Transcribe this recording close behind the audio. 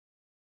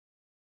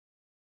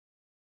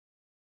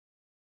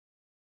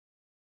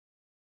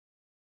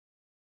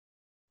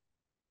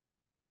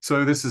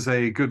So this is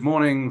a good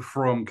morning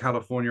from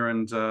California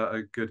and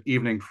a good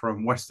evening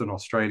from Western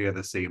Australia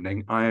this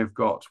evening. I've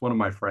got one of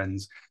my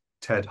friends,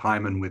 Ted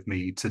Heiman, with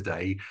me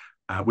today.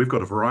 We've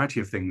got a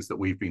variety of things that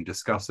we've been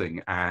discussing,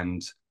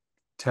 and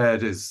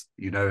Ted is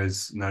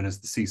known as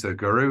the CISO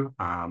guru.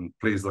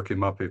 Please look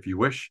him up if you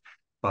wish.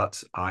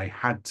 But I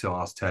had to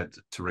ask Ted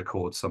to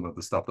record some of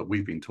the stuff that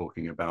we've been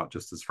talking about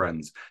just as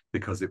friends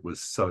because it was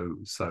so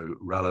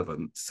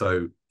relevant.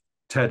 So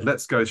Ted,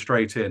 let's go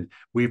straight in.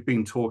 We've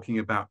been talking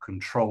about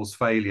controls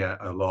failure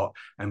a lot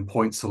and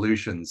point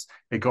solutions.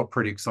 It got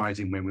pretty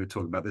exciting when we were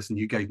talking about this, and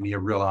you gave me a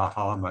real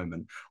aha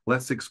moment.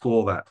 Let's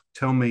explore that.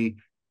 Tell me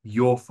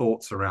your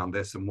thoughts around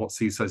this and what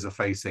CISOs are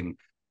facing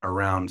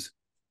around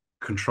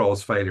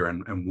controls failure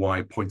and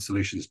why point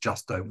solutions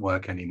just don't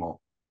work anymore.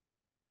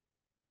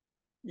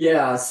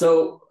 Yeah,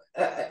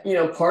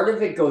 part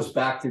of it goes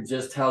back to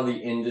just how the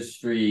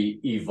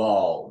industry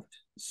evolved.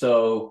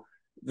 So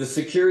the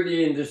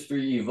security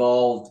industry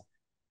evolved,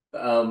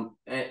 and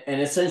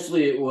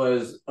essentially it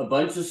was a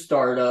bunch of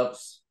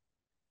startups,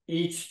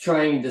 each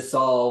trying to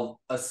solve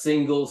a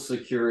single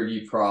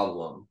security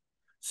problem.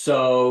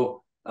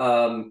 So,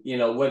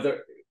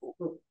 whatever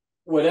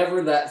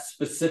that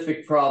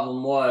specific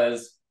problem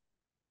was,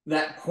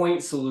 that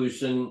point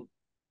solution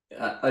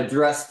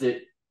addressed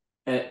it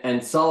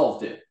and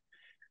solved it.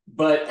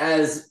 But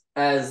as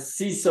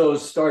CISOs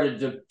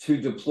started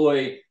to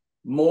deploy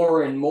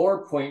more and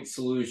more point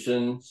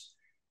solutions,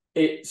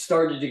 it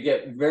started to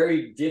get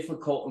very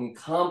difficult and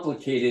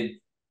complicated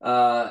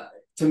to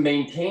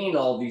maintain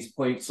all these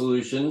point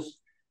solutions,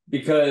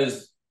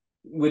 because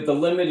with the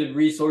limited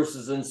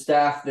resources and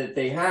staff that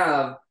they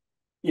have,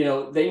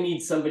 they need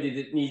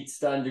somebody that needs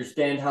to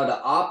understand how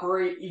to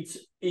operate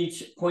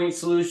each point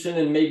solution,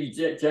 and maybe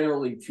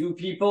generally two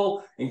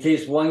people in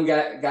case one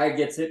guy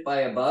gets hit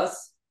by a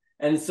bus.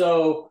 And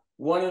so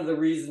one of the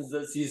reasons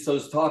that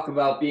CISOs talk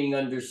about being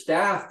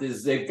understaffed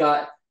is they've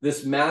got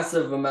this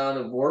massive amount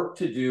of work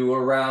to do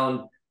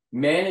around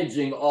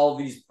managing all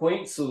these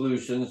point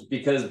solutions,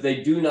 because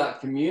they do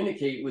not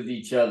communicate with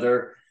each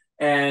other,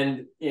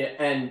 and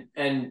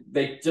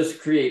they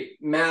just create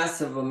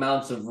massive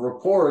amounts of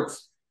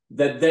reports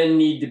that then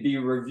need to be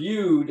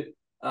reviewed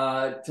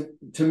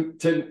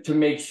to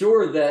make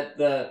sure that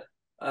the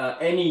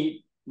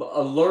any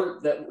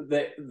alert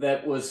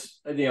that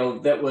was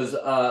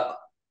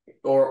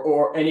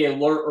or any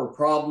alert or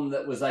problem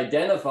that was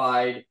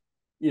identified,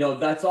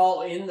 that's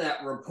all in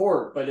that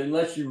report. But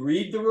unless you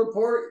read the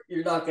report,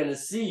 you're not going to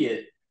see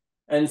it.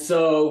 And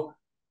so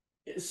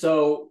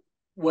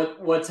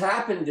what's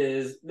happened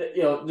is that,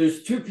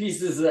 there's two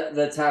pieces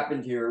that's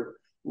happened here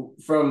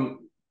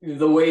from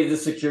the way the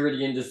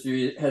security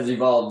industry has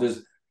evolved.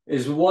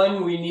 Is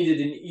one, we needed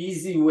an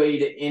easy way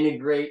to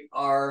integrate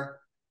our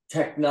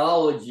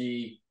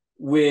technology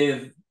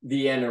with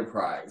the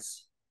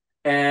enterprise,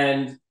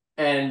 and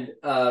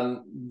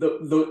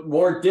the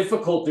more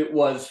difficult it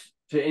was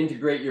to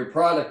integrate your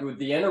product with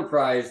the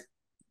enterprise,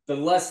 the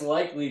less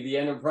likely the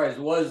enterprise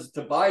was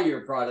to buy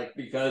your product,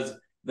 because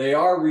they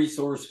are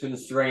resource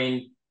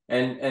constrained,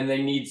 and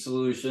they need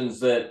solutions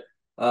that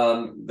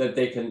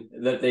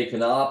they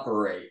can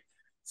operate.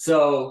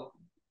 So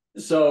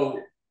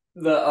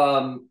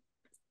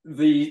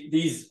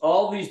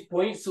all these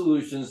point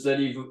solutions that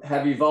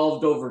have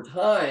evolved over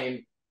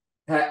time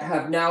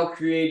have now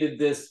created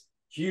this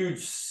huge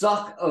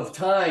suck of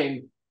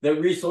time that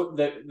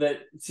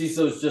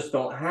CISOs just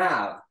don't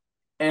have.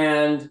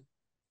 And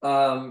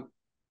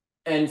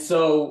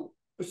so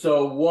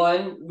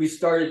one, we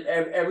started,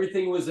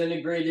 everything was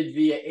integrated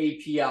via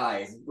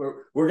APIs.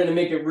 We're going to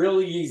make it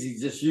really easy.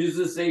 Just use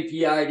this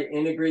API to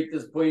integrate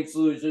this point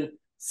solution.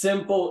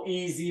 Simple,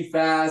 easy,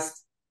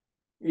 fast,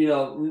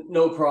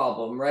 no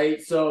problem,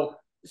 right? So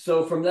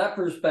from that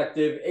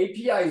perspective,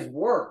 APIs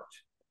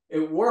worked.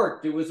 It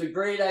worked. It was a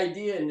great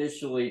idea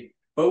initially,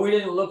 but we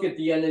didn't look at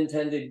the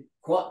unintended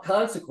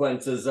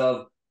consequences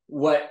of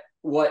what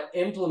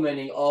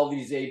implementing all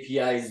these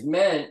APIs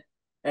meant.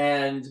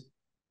 And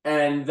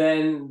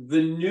then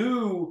the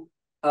new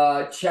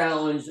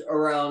challenge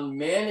around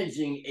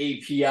managing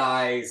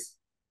APIs,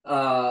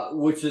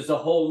 which is a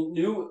whole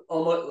new,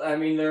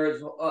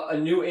 there's a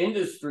new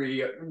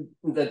industry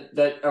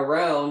that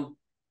around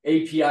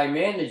API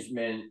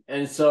management.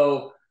 And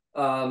so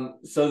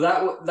that's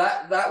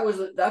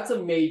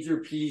a major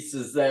piece,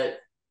 is that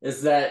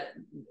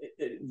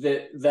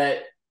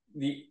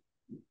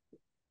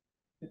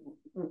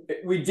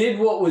we did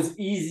what was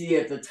easy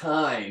at the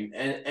time,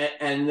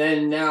 and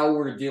then now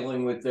we're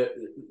dealing with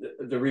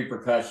the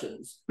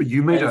repercussions. But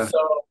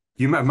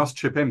I must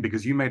chip in,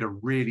 because you made a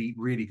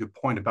really good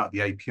point about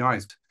the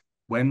APIs.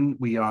 When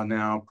we are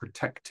now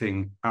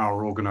protecting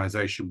our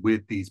organization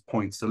with these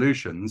point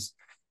solutions,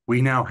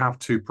 we now have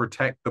to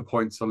protect the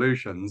point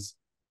solutions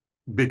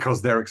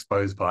because they're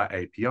exposed by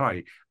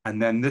API.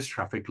 And then this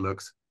traffic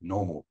looks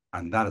normal,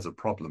 and that is a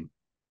problem.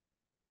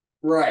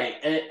 Right.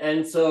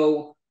 And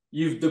so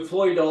you've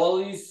deployed all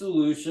these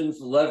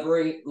solutions,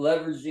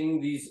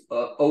 leveraging these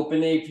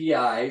open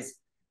APIs.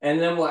 And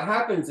then what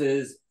happens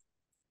is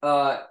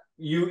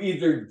you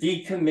either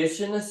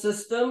decommission a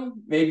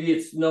system, maybe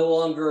it's no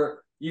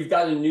longer, you've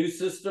got a new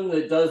system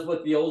that does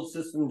what the old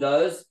system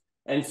does,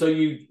 and so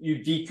you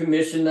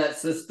decommission that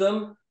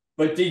system.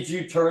 But did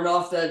you turn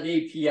off that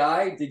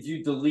API? Did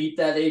you delete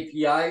that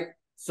API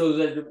so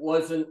that it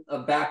wasn't a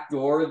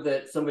backdoor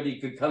that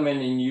somebody could come in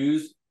and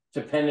use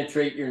to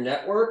penetrate your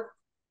network?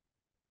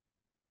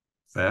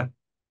 Fair.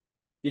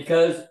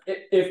 Because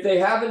if they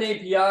have an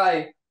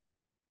API,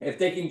 if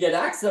they can get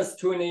access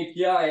to an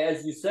API,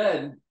 as you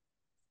said,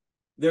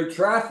 their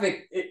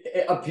traffic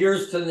it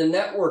appears to the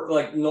network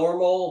like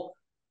normal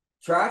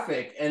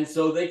traffic. And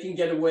so they can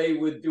get away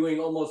with doing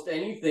almost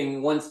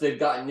anything once they've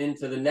gotten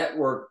into the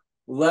network,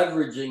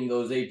 leveraging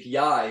those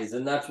APIs.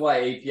 And that's why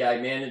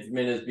API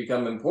management has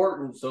become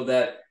important, so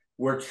that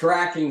we're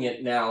tracking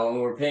it now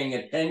and we're paying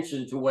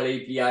attention to what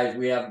APIs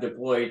we have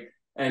deployed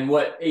and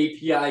what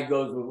API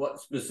goes with what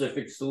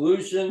specific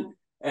solution.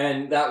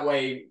 And that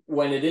way,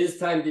 when it is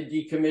time to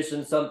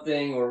decommission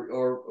something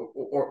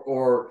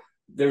or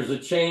there's a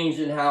change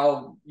in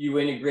how you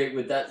integrate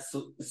with that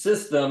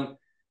system,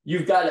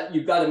 you've got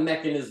a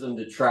mechanism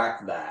to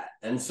track that.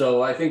 And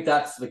so I think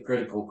that's the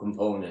critical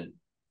component.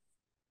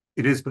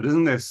 It is, but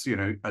isn't this,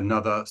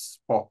 another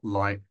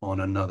spotlight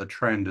on another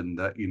trend, and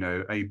that,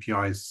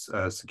 APIs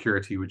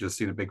security, we're just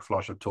seeing a big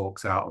flush of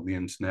talks out on the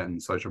internet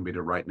and social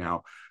media right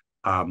now.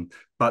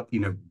 But,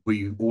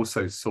 we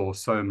also saw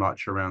so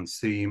much around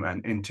SIEM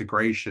and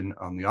integration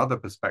on the other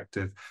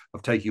perspective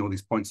of taking all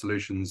these point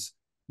solutions,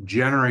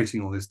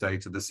 generating all this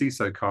data. The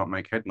CISO can't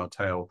make head nor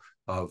tail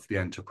of the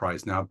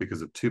enterprise now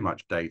because of too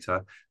much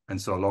data. And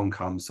so along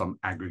comes some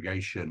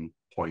aggregation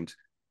point.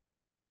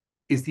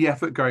 Is the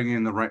effort going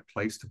in the right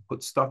place to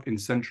put stuff in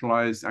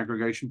centralized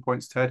aggregation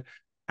points, Ted?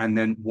 And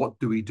then what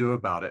do we do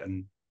about it?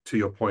 And to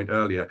your point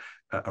earlier,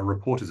 a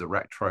report is a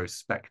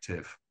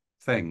retrospective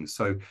thing.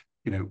 So,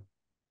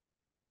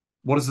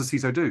 what does the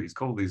CISO do?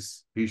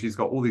 She's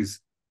got all these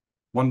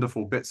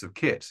wonderful bits of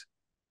kit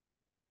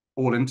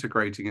all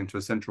integrating into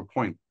a central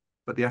point,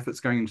 but the effort's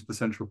going into the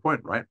central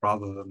point, right?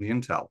 Rather than the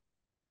intel.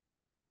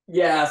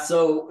 Yeah,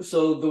 so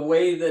the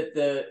way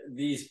that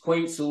these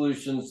point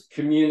solutions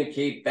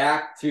communicate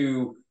back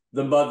to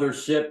the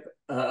mothership,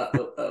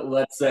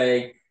 let's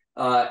say,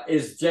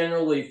 is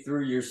generally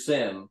through your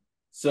SIEM.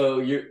 So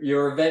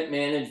your event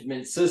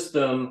management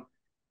system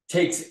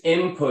takes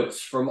inputs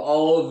from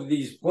all of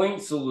these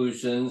point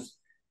solutions,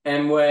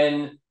 and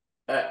when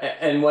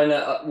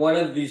one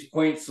of these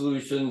point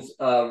solutions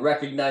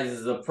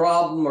recognizes a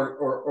problem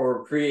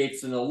or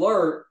creates an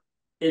alert,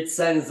 it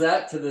sends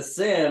that to the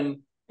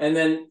SIEM. And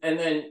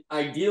then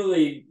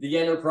ideally the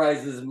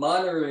enterprise is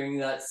monitoring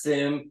that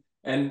SIEM,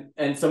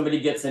 and somebody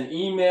gets an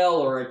email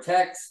or a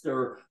text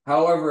or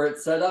however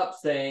it's set up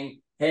saying,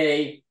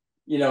 hey,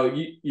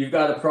 you've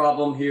got a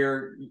problem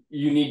here,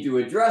 you need to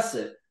address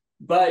it.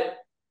 But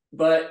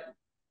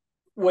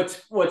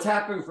what's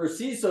happened for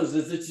CISOs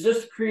is it's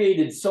just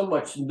created so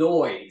much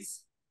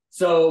noise.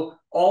 So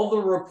all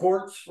the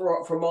reports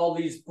from all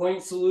these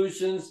point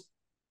solutions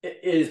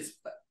is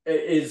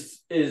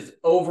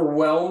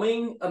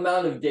overwhelming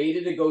amount of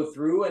data to go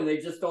through, and they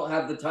just don't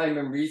have the time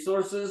and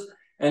resources.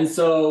 And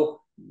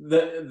so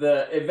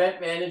the event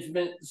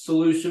management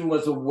solution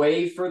was a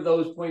way for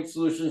those point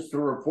solutions to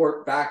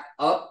report back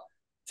up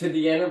to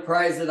the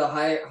enterprise at a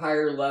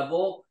higher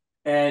level.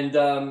 And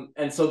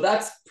so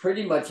that's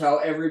pretty much how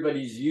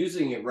everybody's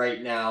using it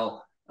right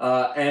now.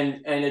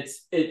 And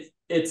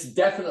it's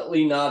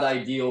definitely not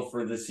ideal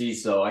for the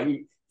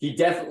CISO. He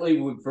definitely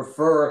would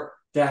prefer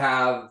to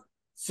have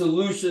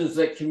solutions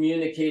that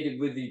communicated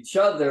with each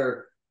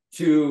other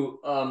to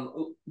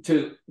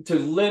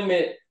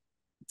limit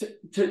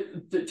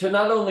to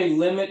not only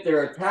limit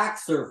their attack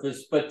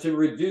surface, but to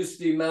reduce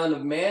the amount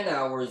of man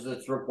hours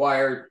that's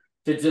required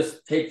to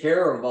just take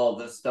care of all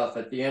this stuff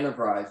at the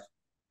enterprise.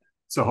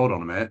 So hold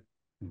on a minute.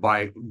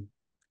 By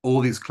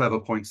all these clever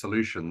point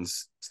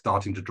solutions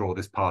starting to draw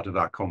this part of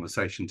our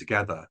conversation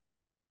together,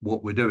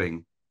 what we're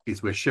doing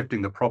is we're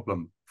shifting the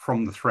problem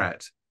from the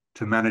threat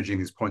to managing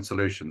these point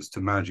solutions,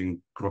 to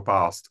managing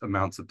vast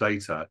amounts of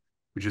data,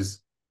 which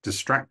is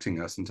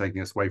distracting us and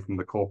taking us away from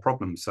the core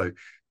problem. So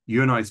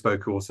you and I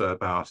spoke also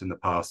about in the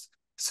past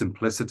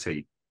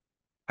simplicity,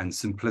 and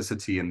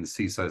simplicity in the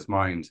CISO's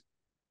mind,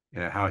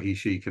 how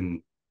she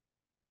can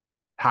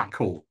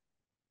tackle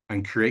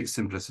and create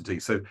simplicity.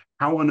 So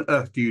how on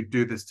earth do you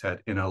do this,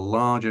 Ted, in a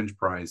large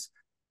enterprise,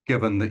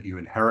 given that you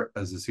inherit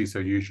as a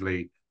CISO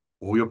usually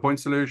all your point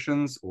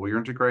solutions, all your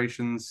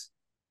integrations?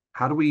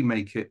 How do we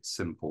make it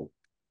simple?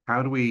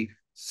 How do we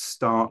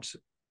start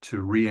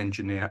to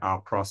re-engineer our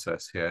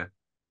process here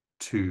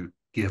to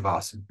give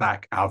us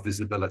back our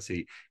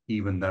visibility,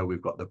 even though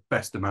we've got the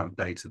best amount of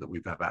data that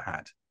we've ever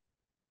had?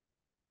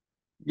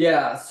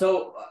 Yeah,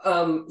 so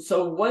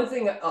one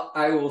thing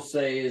I will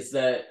say is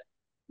that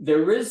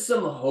there is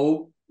some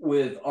hope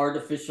with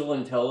artificial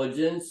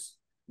intelligence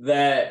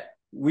that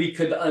we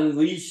could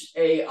unleash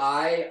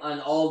AI on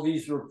all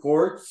these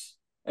reports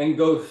and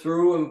go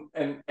through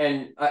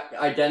and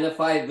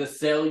identify the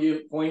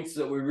salient points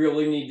that we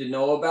really need to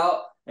know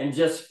about and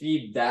just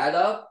feed that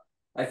up.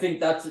 I think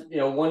that's,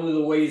 one of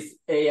the ways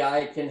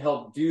AI can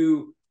help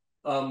do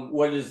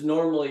what is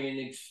normally an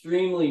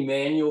extremely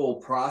manual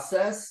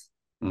process,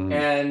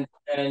 and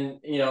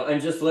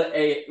just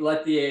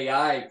let the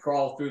AI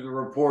crawl through the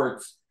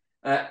reports.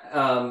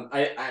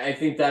 I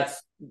think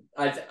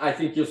I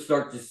think you'll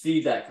start to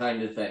see that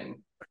kind of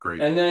thing. Agreed.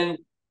 And then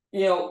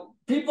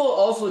people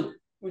also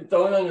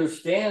don't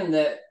understand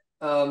that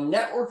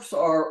networks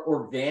are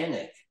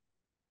organic,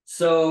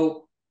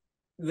 so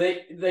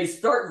they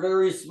start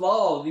very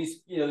small.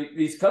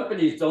 These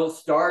companies don't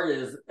start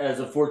as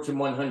a Fortune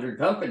 100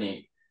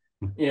 company.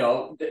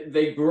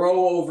 They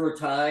grow over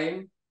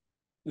time.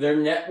 Their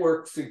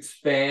networks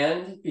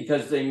expand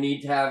because they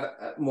need to have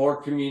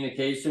more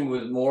communication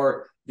with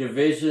more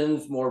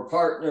divisions, more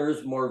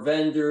partners, more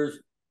vendors,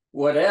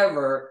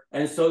 whatever.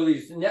 And so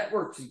these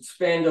networks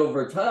expand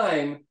over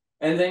time.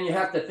 And then you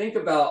have to think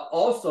about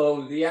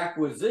also the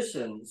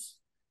acquisitions.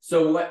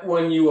 So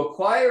when you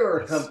acquire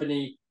a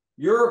company,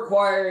 you're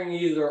acquiring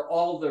either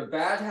all their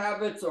bad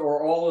habits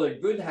or all of the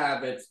good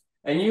habits.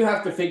 And you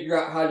have to figure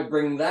out how to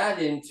bring that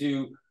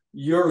into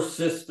your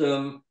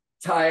system,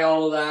 tie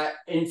all that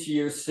into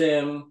your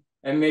SIM,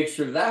 and make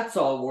sure that's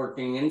all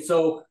working. And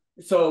so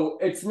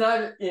it's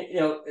not,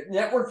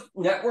 networks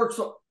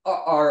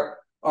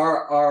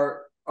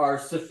are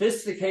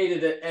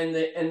sophisticated,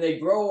 and they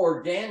grow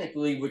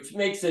organically, which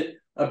makes it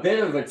a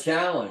bit of a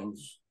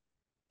challenge.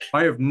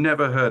 I have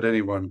never heard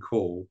anyone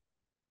call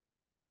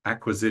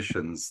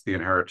acquisitions the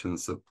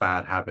inheritance of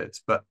bad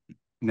habits, but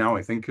now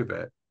I think of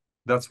it,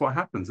 that's what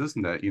happens,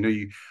 isn't it?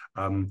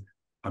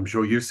 I'm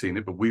sure you've seen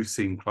it, but we've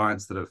seen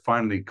clients that have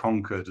finally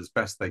conquered as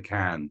best they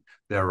can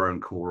their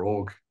own core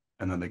org,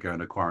 and then they go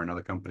and acquire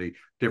another company,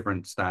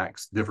 different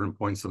stacks, different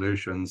point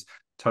solutions,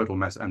 total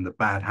mess, and the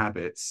bad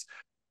habits.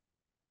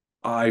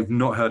 I've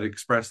not heard it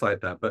expressed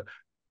like that, but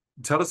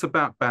tell us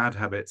about bad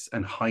habits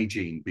and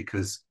hygiene,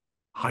 because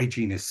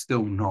hygiene is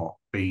still not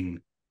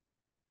being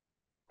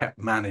kept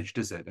managed,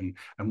 is it? And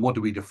what do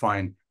we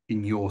define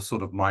in your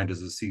sort of mind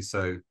as a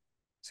CISO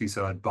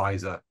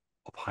advisor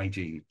of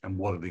hygiene, and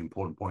what are the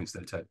important points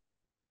there, Ted?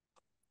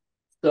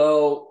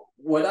 So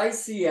what I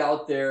see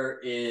out there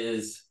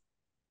is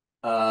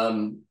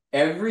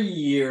every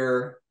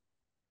year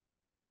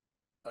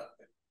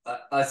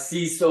a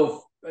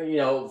CISO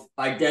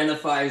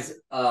identifies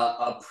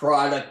a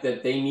product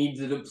that they need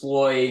to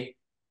deploy.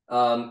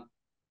 In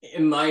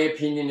my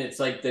opinion, it's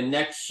like the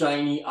next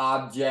shiny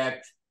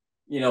object.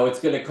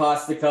 It's going to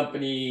cost the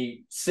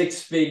company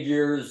 6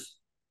 figures,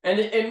 and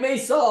it may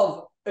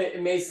solve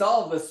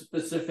a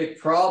specific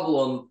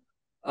problem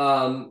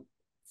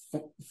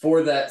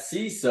for that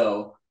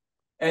CISO.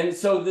 And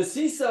so the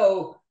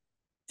CISO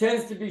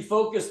tends to be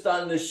focused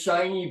on the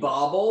shiny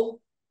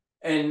bauble,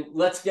 and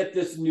let's get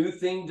this new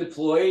thing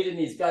deployed, and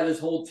he's got his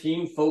whole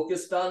team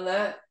focused on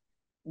that,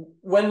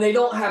 when they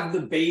don't have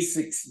the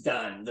basics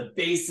done, the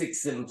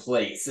basics in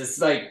place.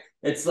 It's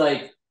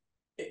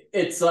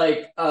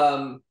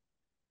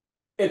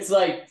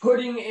like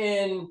putting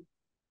in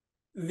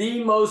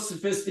the most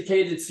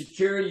sophisticated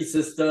security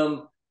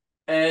system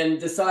and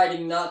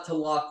deciding not to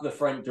lock the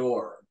front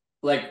door.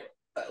 The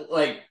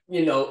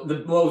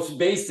most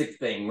basic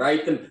thing,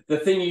 right? The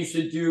thing you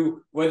should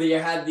do, whether you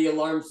had the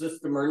alarm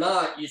system or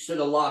not, you should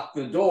have locked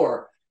the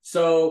door.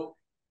 So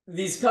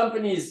these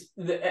companies,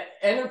 the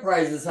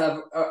enterprises, have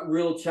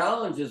real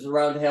challenges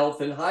around health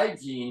and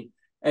hygiene,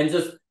 and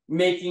just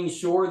making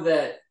sure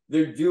that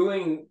they're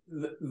doing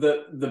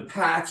the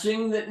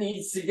patching that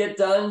needs to get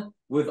done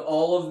with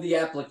all of the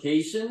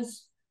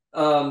applications.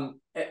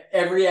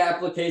 Every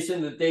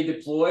application that they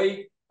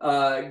deploy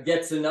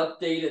gets an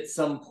update at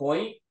some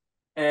point.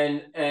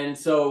 And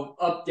so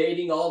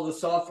updating all the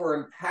software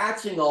and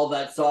patching all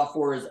that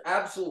software is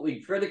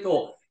absolutely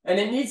critical. And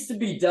it needs to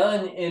be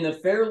done in a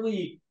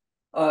fairly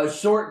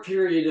short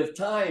period of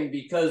time,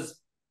 because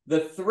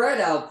the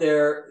threat out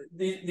there,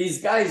 these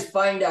guys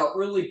find out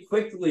really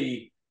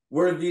quickly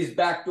where these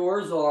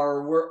backdoors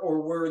are,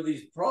 or where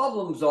these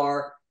problems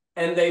are,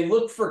 and they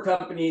look for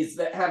companies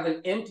that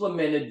haven't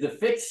implemented the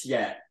fix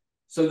yet,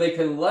 so they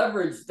can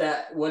leverage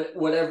that,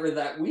 whatever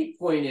that weak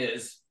point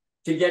is,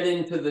 to get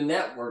into the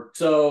network.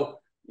 So,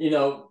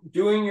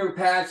 doing your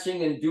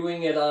patching and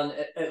doing it on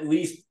at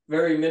least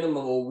very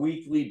minimum a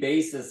weekly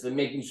basis, and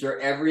making sure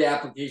every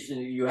application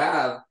that you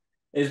have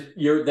that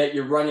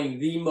you're running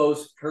the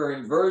most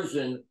current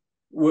version,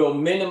 will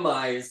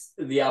minimize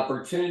the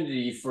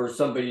opportunity for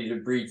somebody to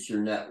breach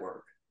your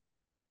network.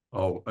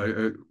 Oh,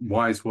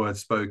 wise words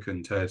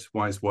spoken, Ted.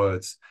 Wise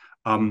words.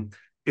 In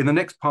the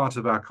next part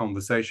of our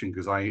conversation,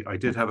 because I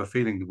did have a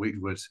feeling that we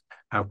would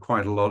have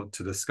quite a lot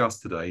to discuss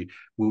today,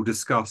 we'll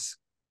discuss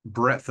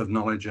breadth of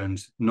knowledge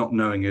and not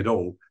knowing it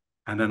all.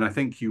 And then I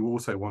think you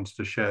also wanted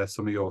to share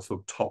some of your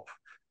sort of top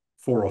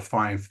 4 or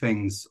 5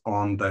 things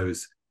on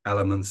those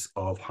elements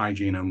of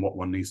hygiene and what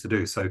one needs to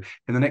do. So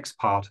in the next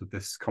part of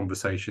this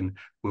conversation,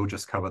 we'll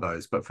just cover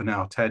those. But for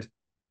now, Ted,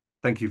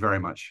 thank you very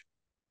much.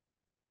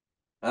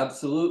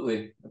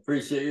 Absolutely.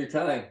 Appreciate your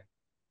time.